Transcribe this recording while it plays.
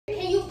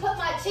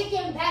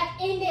chicken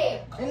back in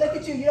there. And look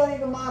at you, you don't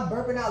even mind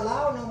burping out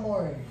loud no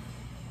more.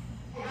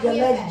 Your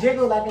legs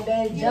jiggle like a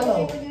dang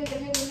jello.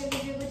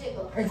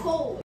 Jiggle.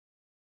 Cool.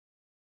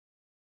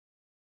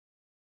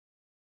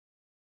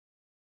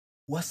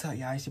 What's up,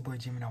 y'all? It's your boy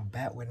Jimmie, and I'm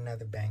back with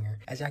another banger.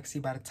 As y'all can see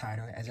by the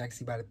title, as y'all can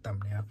see by the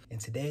thumbnail, in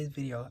today's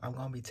video, I'm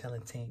gonna be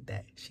telling Tink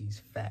that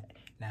she's fat.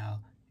 Now,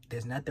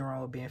 there's nothing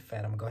wrong with being fat.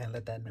 I'm gonna go ahead and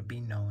let that be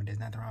known. There's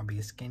nothing wrong with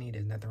being skinny.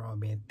 There's nothing wrong with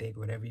being thick.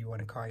 Whatever you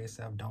want to call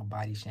yourself, don't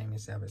body shame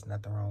yourself. There's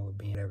nothing wrong with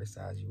being whatever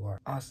size you are.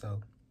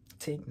 Also,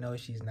 Tink knows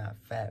she's not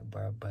fat,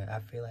 bro, but I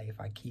feel like if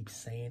I keep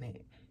saying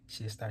it,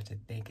 she'll start to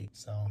think it.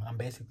 So I'm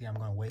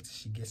gonna wait till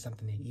she gets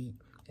something to eat,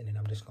 and then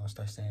I'm just gonna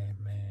start saying,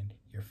 man,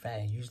 you're fat.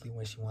 And usually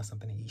when she wants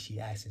something to eat,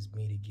 she asks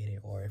me to get it,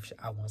 or if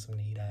I want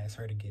something to eat, I ask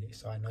her to get it.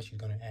 So I know she's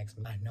gonna ask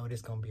me. I know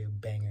this gonna be a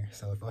banger,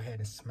 so go ahead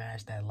and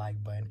smash that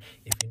like button.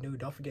 If you're new,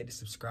 don't forget to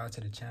subscribe to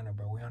the channel,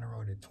 bro. We're on the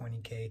road to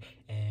 20K,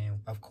 and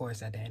of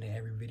course, at the end of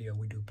every video,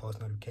 we do post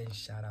notification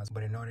shout outs.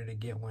 But in order to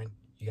get one,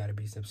 you gotta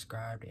be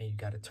subscribed, and you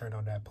gotta turn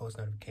on that post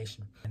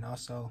notification. And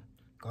also,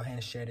 go ahead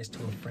and share this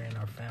to a friend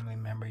or family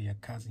member, your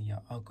cousin,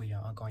 your uncle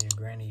on your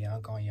granny, your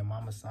uncle on your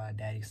mama's side,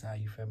 daddy's side,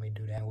 you feel me?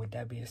 Do that. And with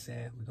that being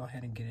said, we go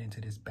ahead and get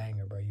into this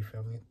banger, bro, you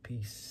feel me?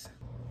 Peace.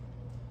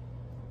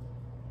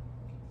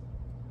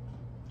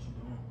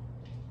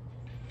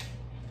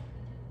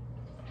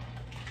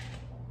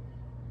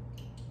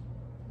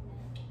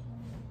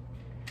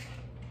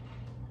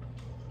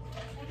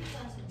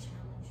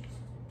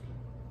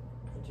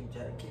 What you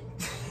try to keep me?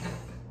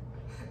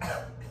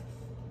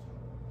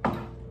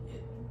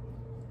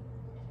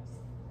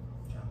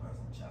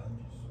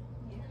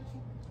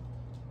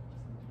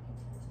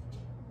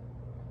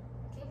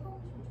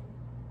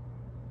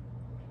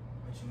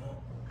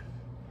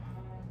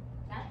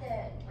 Not the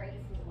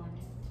grapefruit one.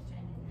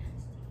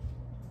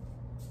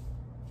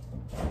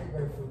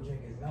 Grapefruit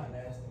drink is not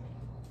nasty.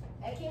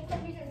 I can't put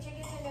me some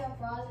chicken in there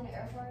fries in the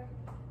air fryer.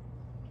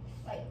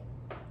 Like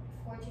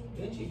 4 chicken.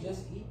 Didn't you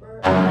just eat, bro?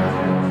 But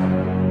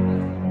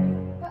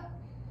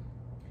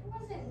it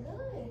wasn't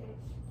good.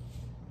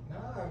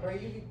 Nah, bro,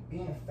 you be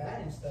being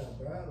fat and stuff,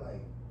 bro.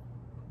 Like,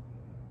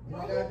 you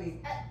don't gotta be.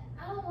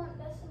 I don't want.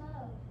 That's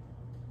enough.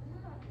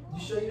 No.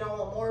 You sure you don't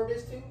want more of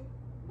this too?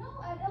 No,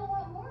 I don't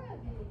want more of it.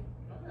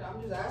 I'm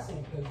just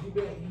asking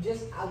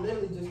because I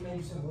literally just made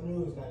you some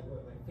noodles like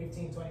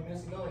 15, 20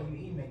 minutes ago, and you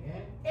eating it,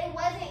 man. It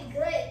wasn't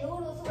good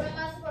noodles. So what am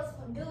I supposed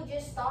to do?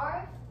 Just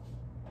starve?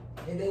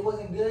 If they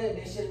wasn't good,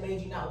 they should have made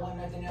you not want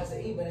nothing else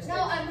to eat. But no,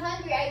 I'm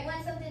hungry. I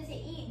want something to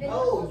eat. The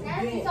no, noodles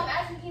nasty, so I'm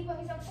asking you to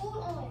put me some food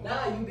on.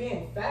 Nah, you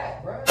being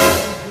fat, bro.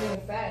 You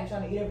being fat and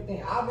trying to eat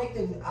everything. I'll make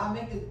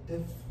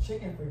the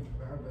chicken for you,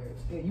 bro.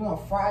 But you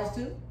want fries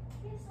too?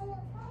 Yes, I want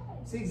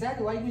fries. See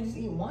exactly why you can just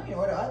eat one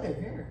or the other.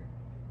 Here.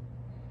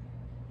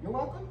 You're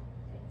welcome.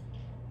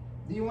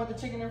 Do you want the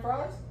chicken and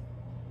fries?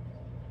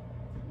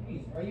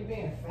 Are you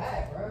being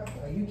fat, bro?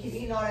 Like, you keep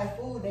eating all that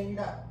food, then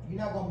you're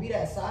not gonna be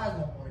that size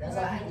no more. That's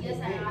how people get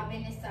big. I've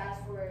been this size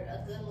for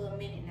a good little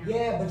minute now.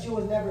 Yeah, but you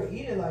was never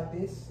eating like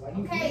this. Like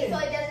you okay, so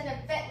it doesn't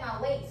affect my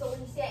weight. So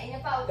when you said, and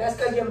if I was, that's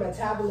because your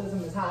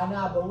metabolism is high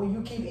now. But when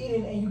you keep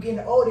eating and you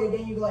getting older,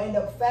 then you gonna end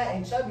up fat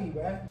and chubby,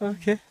 bro.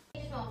 Okay.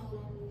 It's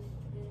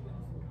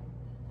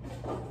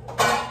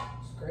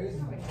crazy.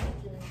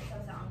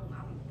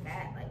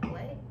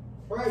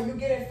 Bro, you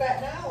getting fat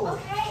now.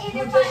 Okay, and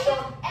if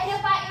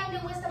I am,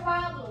 then what's the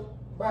problem?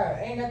 Bro,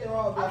 ain't nothing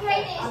wrong with that.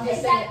 Okay, then I'm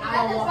just saying,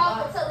 nothing's wrong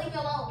with so leave me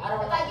alone.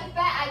 If I get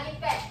fat, I get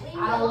fat. Leave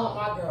me alone. I don't want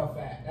my girl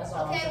fat. That's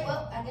all. Okay,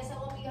 well, I guess I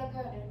won't be your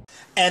girl then.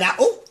 And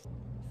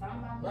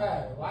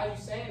Bro, why are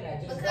you saying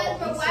that? Just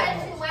because why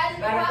is it a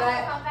problem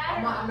if I'm fat?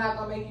 I'm not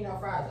gonna make you no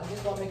fries. I'm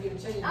just gonna make you the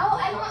chicken. Oh,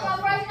 I want my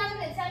fries. You're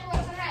not gonna tell me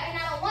what's gonna happen, and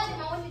I don't want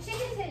them. I want the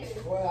chicken tenders.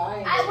 Well,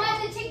 I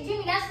want the chicken,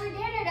 Jimmie. That's for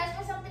dinner. That's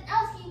for something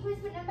else. Can you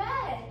please put in the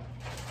bag?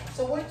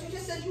 So what did you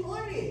just said you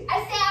wanted?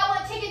 I said I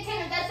want chicken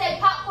tenders. That say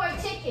popcorn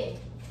chicken.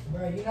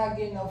 Bro, you're not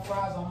getting no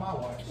fries on my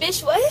watch.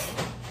 Bitch, what?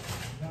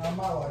 No, on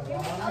my watch.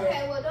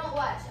 Okay, well, don't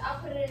watch. I'll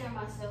put it in there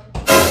myself.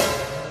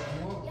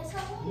 Yes, I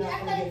will. You're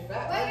not gonna get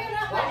fat. Well, you're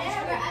not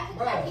whatever.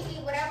 I can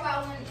eat whatever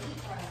I want to eat,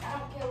 bro. I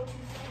don't care what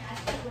you're saying. I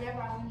can eat whatever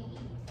I want to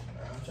eat.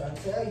 I'm trying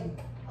to tell you.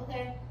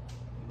 Okay.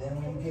 Then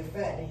when you get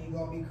fat, then you're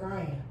gonna be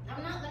crying.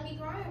 I'm not gonna be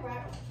crying, bro.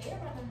 I don't care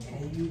about them. And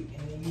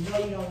then you know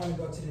you don't want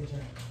to go to the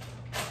gym.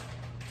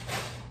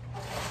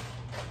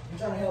 I'm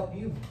trying to help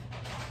you.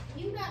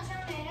 You not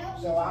trying to help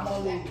me. So I'm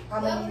only. How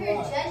many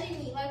you judging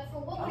me? Like for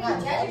what? I'm What are not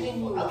you judging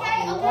me you. for? Okay,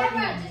 I'm bro. Just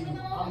warning leave you. me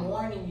alone. I'm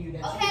warning you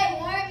that. Okay,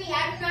 warn me. I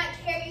do not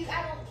care. I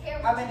don't care.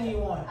 How many do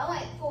you want? I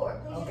want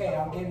 4. Please. Okay,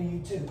 I'm giving you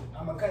 2.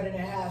 I'm gonna cut it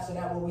in half so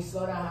that way we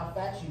slow down how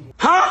fat you get.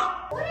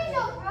 Huh? What is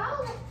your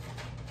problem?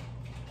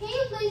 Can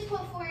you please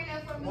put 4 in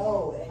there for me?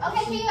 No.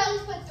 Okay, can you at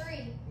least put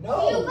 3? No.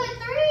 Can you put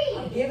 3?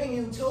 I'm giving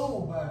you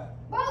 2, but.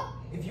 Bro.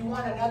 If you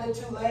want another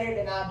 2 later,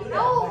 then I'll do that.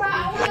 No, bro,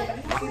 I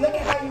want. See, look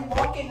at how you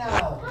walking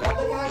now. Look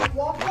how you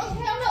walking.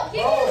 Okay, no,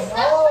 give Bro, me the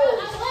stuff,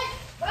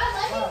 bro.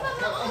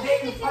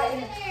 Let me put my own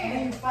chicken in there. And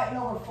then you fighting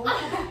over food.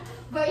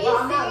 Bro, you Bro,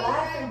 I'm not serious,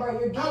 laughing, bro.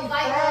 You're getting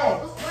like,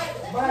 fat.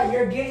 Bro,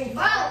 you're getting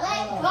bro, fat.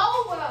 let go,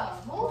 bro.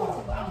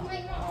 Move. I'm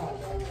like,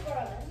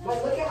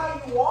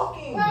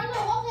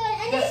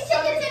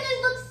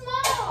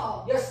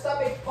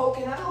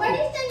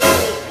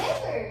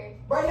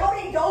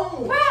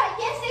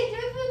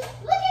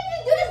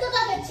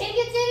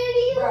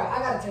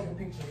 gotta take a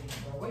picture of you,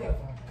 bro. Where your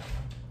phone?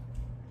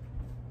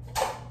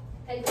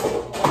 Take a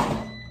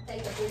picture.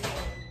 Take a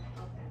picture.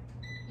 Okay.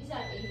 You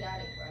sound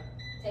exotic, bro.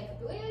 Take a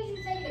picture. What are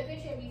you taking a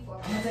picture of me for?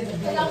 I'm gonna take a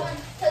picture.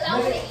 Because I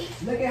want to eat.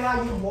 Look at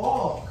how you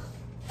walk.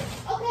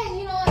 Okay,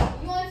 you know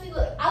what? You want to see,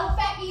 look, I look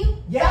fat to you?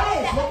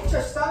 Yes, look at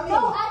your stomach.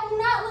 No, I do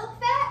not look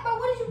fat, bro.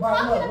 What are you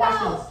talking look, about?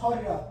 Watch this. Hold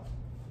it up.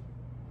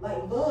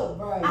 Like, look,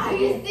 bro. Are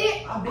you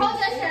serious? Hold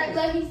that shirt up,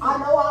 let me see. I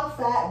know I'm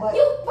fat, but...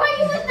 You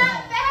was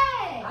not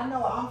fat. I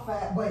know I'm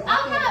fat, but...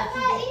 I'm not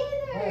fat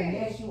either. Bro,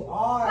 yes, you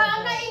are. Bro,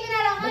 I'm not even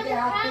at 100 Look at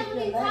how pounds. thick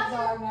your legs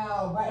are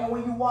now, bro. And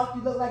when you walk,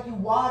 you look like you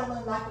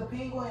waddling like a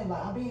penguin.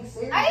 Like, I'm being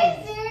serious. Are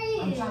you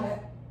serious?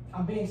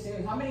 I'm being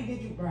serious. How many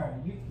did you, bro?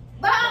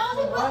 But I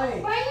only put...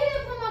 Bro, you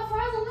didn't put my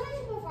fries on. When did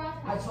you put fries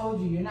on? I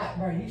told you, you're not,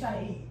 bro. You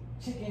trying to eat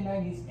chicken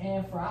nuggets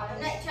and fries?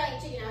 I'm not trying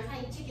to eat chicken. I'm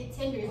trying to eat chicken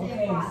tenders and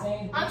Okay, fries. same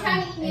thing. I'm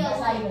trying to eat meals. That's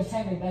not even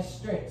tender. That's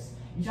strips.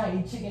 You trying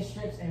to eat chicken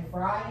strips and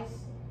fries?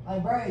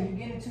 Like, bro, you're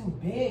getting too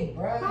big,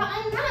 bro. Bro,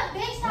 I'm not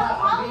big. Stop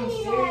I'm calling being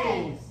me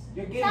serious. that.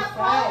 You're getting Stop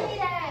fat. calling me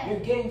that. You're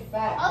getting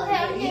fat. Okay, bro.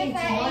 I'm You're getting eating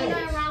fat. too Ain't much.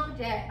 nothing wrong with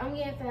that. I'm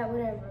getting fat,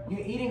 whatever. You're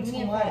eating I'm too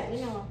getting much. fat, you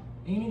know.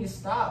 You need to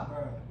stop,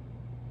 bro.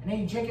 And then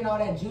you're drinking all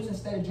that juice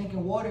instead of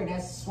drinking water.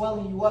 That's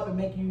swelling you up and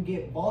making you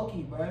get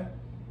bulky, bro.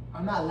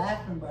 I'm not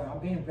laughing, bro. I'm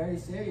being very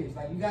serious.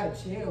 Like, you gotta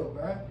chill,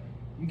 bro.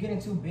 You're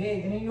getting too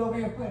big. And then you over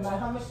here putting, like,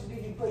 how much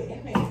did you put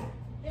in there?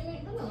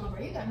 Look on,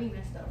 bro. You got me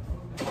messed up, bro.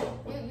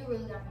 You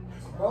really got me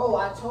messed up. Bro,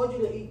 I told you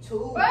to eat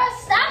two. Bro,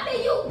 stop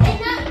it. You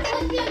cannot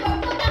cook it, bro.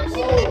 Put my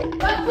chicken.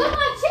 Bro, put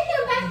my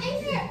chicken back in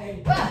there.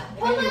 Bro,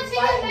 put my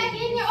chicken back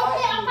in there.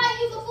 Okay, I'm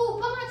fighting you for food.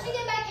 Put my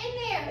chicken back in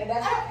there. And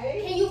that's okay?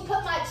 Can you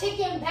put my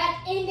chicken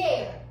back in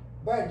there?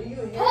 Bro, do you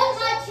hear Put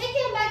my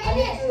chicken back in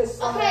there.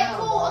 Okay,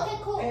 cool. Okay,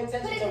 cool. Pay Put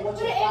attention it to what in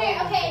you're there.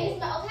 fighting Okay, for. and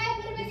it's okay.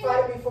 Put it back You in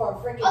fight there. me for a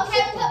freaking Okay,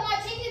 chicken. put my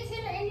chicken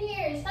tender in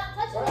here. Stop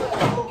touching Bro,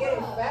 me. I'm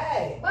getting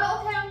fat. Bro,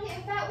 okay, I'm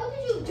getting fat. What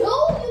did you do?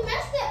 You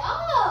messed it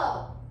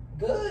up.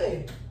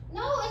 Good.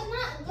 No, it's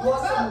not good, You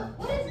want bro. some-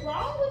 What is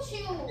wrong with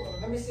you?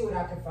 Let me see what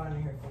I can find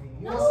in here for you.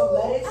 You No, want some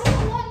lettuce? I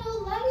don't want no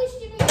lettuce,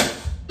 Jimmy.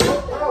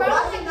 Bro, why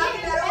are you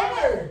knocking that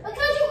over?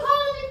 Because you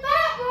calling me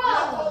fat, I'm bro.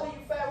 not calling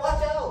you fat.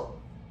 Watch out.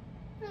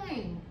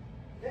 Hmm.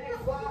 That I'm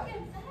ain't fly.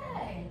 fucking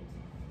fat.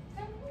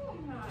 Come on,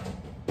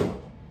 man.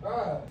 Bro,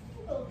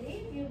 I don't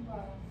believe you, bro.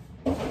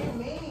 what do you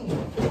mean?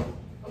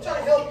 I'm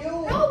trying to help you.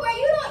 No, bro,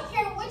 you don't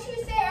care what you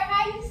say or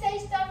how you say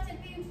stuff to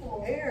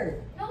people.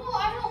 Here. No,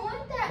 I don't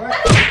want that. Bro, I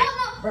don't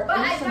want no. bro, Bro, eat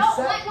I some don't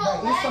sa- want no bro,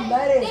 eat lettuce. some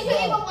lettuce, Did you bro.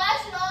 even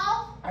wash it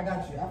off? I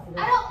got you. I forgot.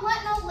 I don't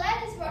want no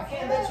lettuce, bro. I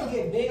can't let you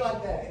get big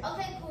like that.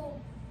 Okay, cool.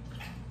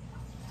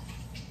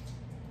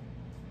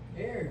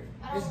 Here.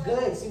 I don't It's want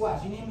good. See,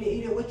 watch. You need me to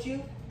eat it with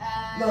you?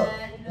 Look.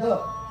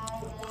 look.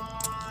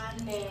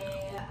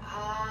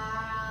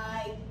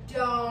 I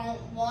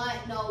don't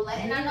want no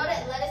lettuce. And I know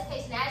that lettuce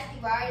tastes nasty,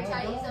 but I already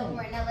tried to eat some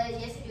more, and that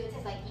lettuce yesterday it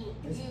tastes like ink.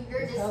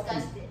 You're it's healthy.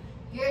 disgusting.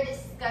 You're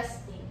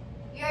disgusting.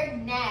 You're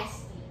nasty.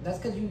 That's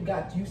because you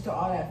got used to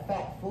all that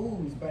fat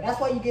foods, bro. That's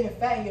why you getting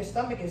fat and your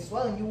stomach is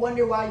swelling. You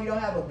wonder why you don't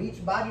have a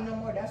beach body no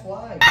more? That's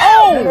why.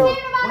 Oh! Remember,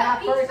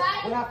 When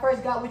when I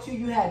first got with you,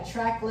 you had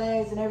track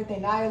legs and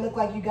everything. Now you look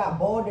like you got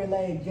boulder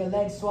legs. Your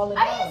legs swelling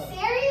Are up. you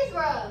serious,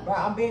 bro? Bro,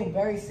 I'm being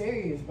very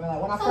serious, bro.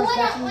 Like when I So first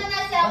got you, when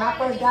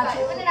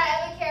when did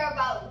I ever care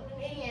about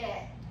any of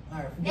that? all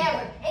right, forget Never.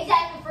 that.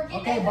 Exactly.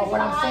 Forget Okay, that. but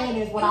what I'm saying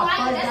is when I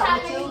first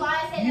got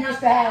with you used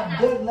to have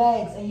good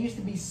legs and used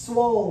to be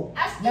swole.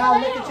 Now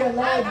look at your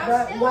legs,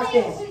 bro. Watch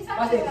this.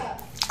 Watch this.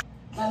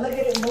 Now look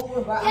at it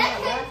moving, bro. I'm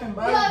not laughing,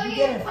 bro. You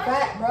getting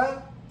fat,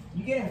 bro.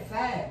 You getting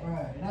fat, bro.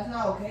 And that's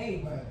not okay,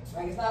 bro.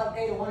 Like it's not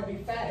okay to want to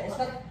be fat. It's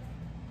not.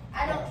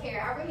 I don't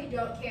care. I really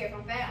don't care. If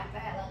I'm fat, I'm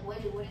fat. Like,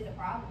 what is the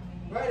problem?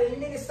 Bro, then you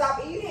need to stop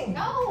eating.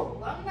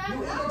 No, I'm not. You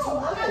No, eating too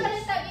I'm not much.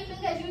 gonna stop eating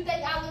because you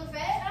think I look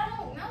fat. I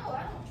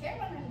don't care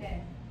about none of that.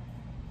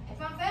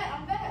 If I'm fat,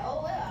 I'm fat.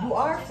 Oh well. You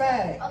are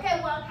fat. Okay,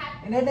 well I'm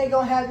happy. And then they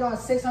gonna have you on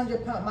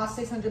 600 pound, my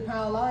 600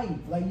 pound life.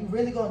 Like you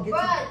really gonna get Bruh,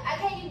 to. I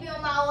can't even be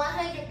on my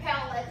 100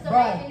 pound legs. I'm not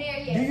Bruh, even there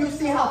yet. do you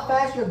see how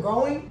fast you're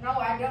growing? No,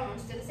 I don't. I'm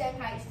still the same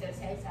height, still the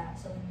same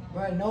size. So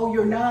Bro, no,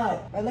 you're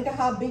not. Bro, look at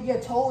how big your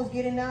toe is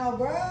getting now,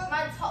 bro.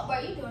 my toe, bro,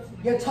 you doing too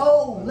much. Your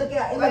toe, look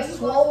at it. It Bro, looks you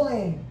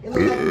swollen. It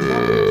looks like you're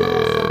bumping your toe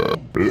or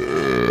something.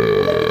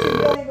 Look at you.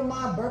 You don't even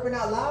mind burping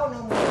out loud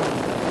no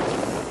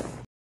more.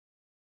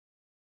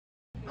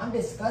 I'm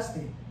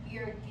disgusted.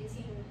 You're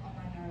getting on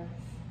my nerves.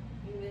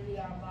 You really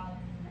are bothering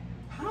me right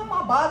now. How am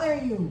I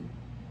bothering you?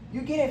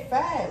 You getting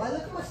fat. Like,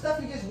 look how much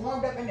stuff you just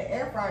warmed up in the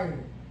air fryer.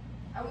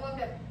 I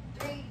warmed up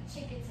 3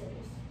 chicken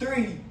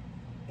tenders. 3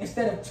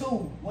 instead of 2.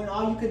 When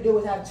all you could do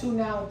was have 2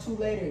 now and 2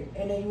 later.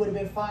 And then you would have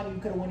been fine and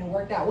you could have went and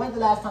worked out. When's the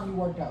last time you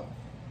worked out?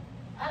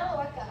 I don't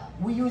work out.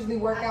 We usually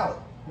work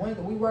out.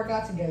 We work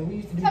out together. We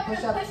used to do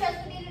push-ups. Push-ups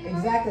we did in the room?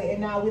 Exactly. And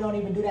now we don't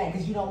even do that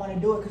because you don't want to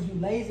do it because you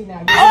lazy now.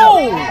 You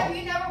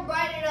never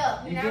brought it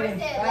up. You You're never getting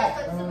said,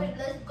 fat,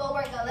 let's go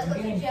work out. Let's You're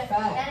go to the getting gym.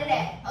 fat. None of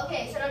that.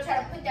 Okay, so don't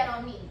try to put that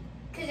on me.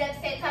 Because at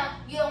the same time,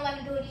 you don't want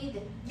to do it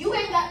either. You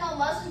ain't got no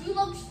muscles. You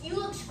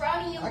look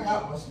scrawny. I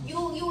got muscles.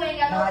 You ain't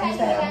got no Nah, I fat. used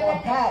to have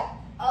more fat.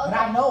 But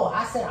I know,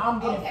 I said I'm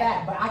getting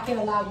fat, but I can't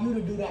allow you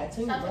to do that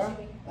too, Stop bro. touching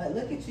me. Like,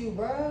 look at you,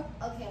 bro.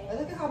 Okay. Like,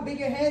 look at how big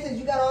your hands is.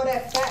 You got all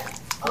that fat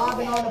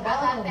flopping on the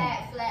bottom. I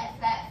got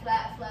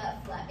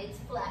fat, flat. It's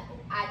flat.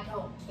 I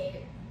don't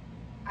care.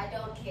 I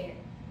don't care.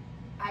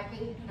 I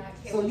really do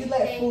not care. So you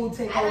let food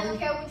take over? I don't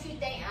care what you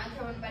think. I don't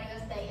care what anybody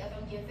else think. If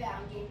I'm getting fat,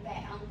 I'm getting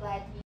fat. I'm glad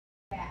to be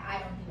fat.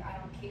 I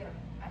don't care.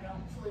 I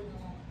don't. So leave me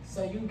alone.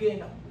 So you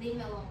getting? Leave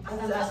me alone. I'm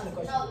just asking a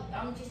question. No,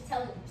 I'm just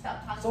telling you.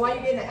 Stop talking. So why you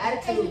getting an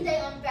attitude? Because you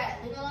think I'm fat.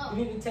 Leave me alone.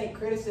 You need to take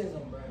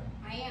criticism, bro.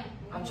 I am.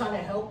 I'm trying to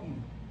help you.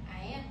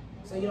 I am.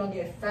 So you don't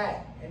get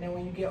fat, and then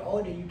when you get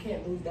older, you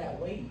can't lose that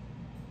weight.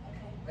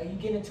 Like, you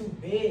getting too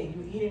big.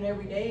 You eating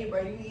every day,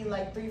 bro. You eating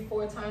like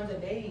 3-4 times a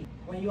day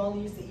when you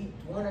only used to eat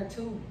 1 or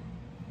 2.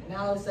 And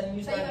now all of a sudden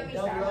you start to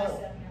double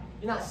up.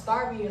 You're not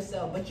starving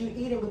yourself, but you're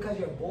eating because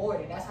you're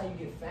bored, and that's how you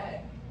get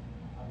fat.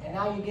 And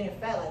now you're getting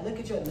fat. Like, look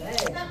at your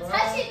legs, Stop bro.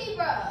 touching me,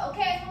 bro.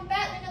 Okay, if I'm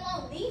fat, leave me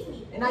alone. Leave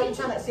me. And now you're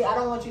trying to see. I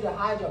don't want you to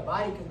hide your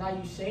body because now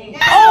you shame.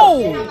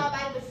 Oh! I'm my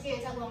body, but you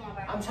can't talk about my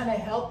body. I'm trying to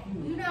help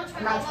you. You're not trying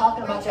I'm not to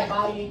talking help, about your Put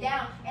body. me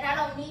down, and I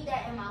don't need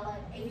that in my life.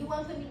 If you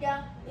want to put me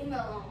down, leave me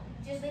alone.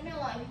 Just leave me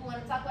alone. If you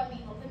want to talk about me,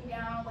 you want to put me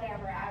down,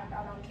 whatever. I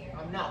don't care.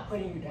 I'm not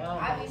putting you down.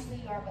 Obviously,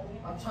 you are, but leave me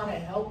alone. I'm trying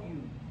to help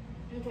you.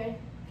 Okay.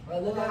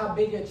 But look at how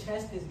big your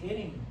chest is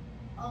getting.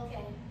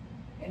 Okay.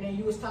 And then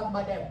you was talking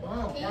about that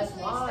bump. Can That's you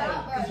please why.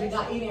 stop, bro? Because you're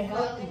not eating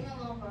healthy. Leave me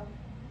alone, bro.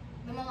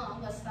 Leave me alone. I'm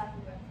going to slap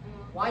you, bro.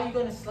 Why are you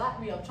going to slap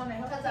me? I'm trying to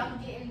help you. Because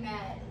I'm getting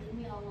mad. Leave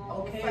me alone.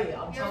 Okay, I'm You're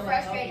trying to help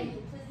frustrating you.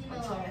 me. Please leave me I'm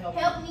alone. trying to help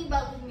Help you. me,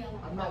 but leave me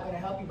alone. I'm not going to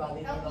help you by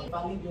leaving you alone. If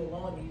I leave you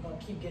alone, then you're going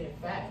to keep getting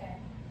fat.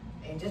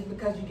 Okay. And just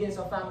because you get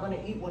so fat, I'm going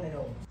to eat one of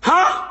those.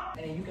 Huh?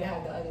 And then you can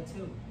have the other 2.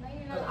 No, you're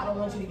Because not. I don't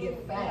want you to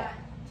get fat.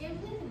 Jim,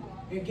 leave me alone.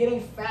 You're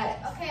getting fat.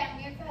 Okay, I'm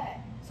getting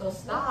fat. So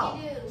stop.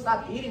 What do you do? Stop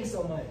What do you eating do?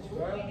 so much, bro.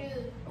 What do you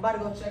do? I'm about to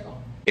go check on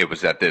him. It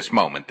was at this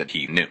moment that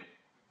he knew.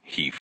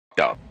 He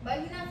f***ed up. But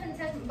you're not gonna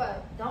touch me,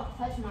 but don't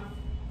touch my.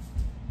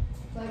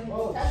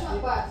 Whoa, Touch my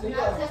shit. butt. Do Sit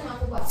not down. touch my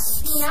food, but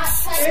do not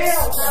touch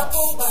my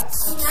food, but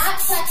do not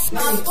touch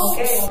my food.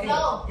 Okay.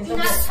 No, It's do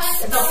okay. not touch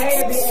It's my okay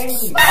to food. be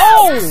angry. I'm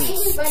not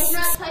angry, but do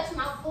not touch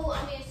my food.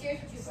 I'm being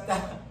serious with you, bro.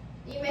 Stop.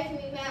 You're making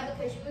me mad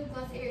because you was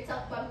gonna sit here and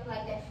talk about me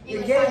like that.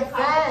 You're gonna getting try to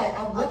call me. fat.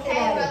 I'm looking Okay,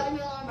 at bro, it. leave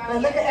me alone, bro.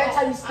 But look at every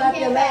time you slap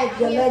your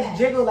legs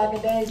jiggle like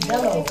a dang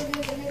jello.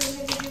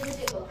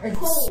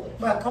 Cool.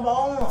 But come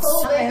on, Cool,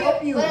 I'm trying to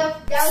help you. But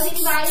if that was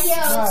anybody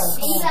else,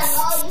 then you like,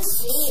 oh, you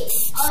scared.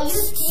 Oh, you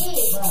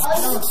scared.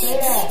 Oh, Don't you say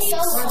scared. that. Leave me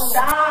alone.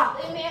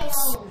 Stop. Leave me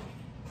alone.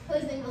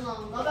 Please leave me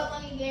alone. Go back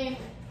on your game.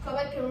 Go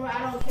back to the room.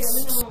 I don't care.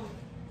 Leave me alone.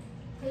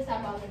 Please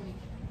stop bothering me.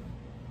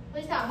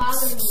 Please stop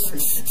bothering me.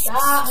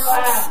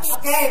 Stop.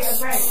 Okay, it's a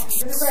break. It's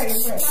a break.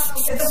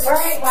 It's a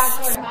break.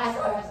 Watch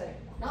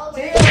it. No,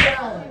 Chill but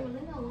down. leave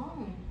me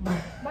alone.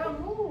 Bro,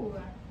 move.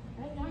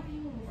 That's not you.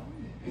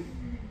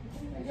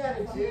 You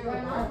gotta chill, Bro,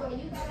 no, bro. bro,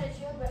 you gotta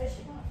chill, but it's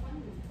not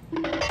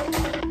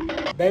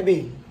funny.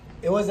 Baby,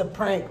 it was a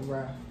prank,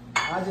 bro.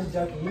 I was just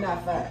joking. You're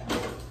not fat.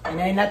 And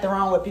there ain't nothing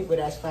wrong with people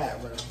that's fat,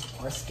 bro.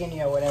 Or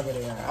skinny or whatever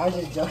they are. I was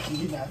just joking.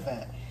 You're not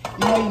fat.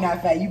 You know you're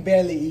not fat. You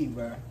barely eat,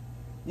 bro.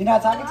 You're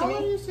not talking to Why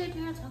would me? you sit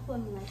there and talk with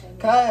me like that?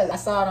 Cause I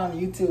saw it on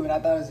YouTube and I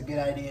thought it was a good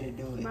idea to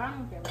do it. Bro, I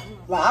don't care, bro.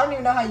 Like, I don't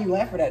even know how you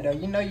went for that, though.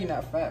 You know you're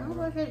not fat,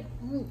 bro.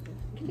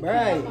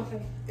 Right.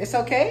 It's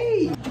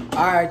okay.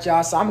 Alright,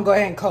 y'all. So I'm gonna go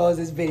ahead and close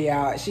this video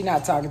out. She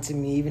not talking to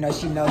me, even though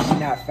she knows she's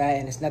not fat,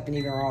 and there's nothing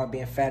even wrong with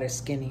being fat or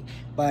skinny.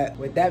 But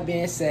with that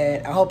being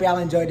said, I hope y'all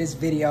enjoyed this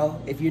video.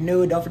 If you're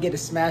new, don't forget to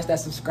smash that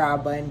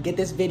subscribe button. Get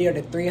this video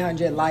to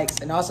 300 likes,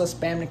 and also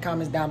spam the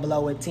comments down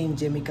below with Team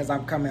Jimmie, because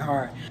I'm coming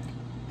hard.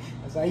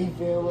 That's how you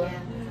feel, bro? Yeah.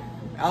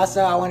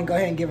 Also, I want to go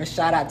ahead and give a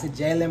shout out to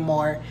Jalen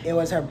Moore. It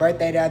was her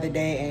birthday the other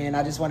day, and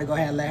I just want to go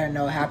ahead and let her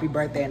know happy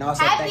birthday, and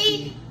also thank you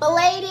Happy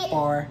belated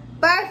for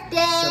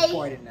birthday.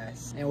 supporting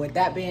us. And with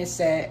that being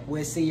said,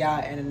 we'll see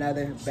y'all in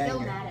another Still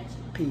banger. mad at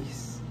you.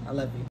 Peace. I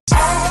love you.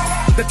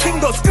 The king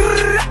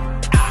goes.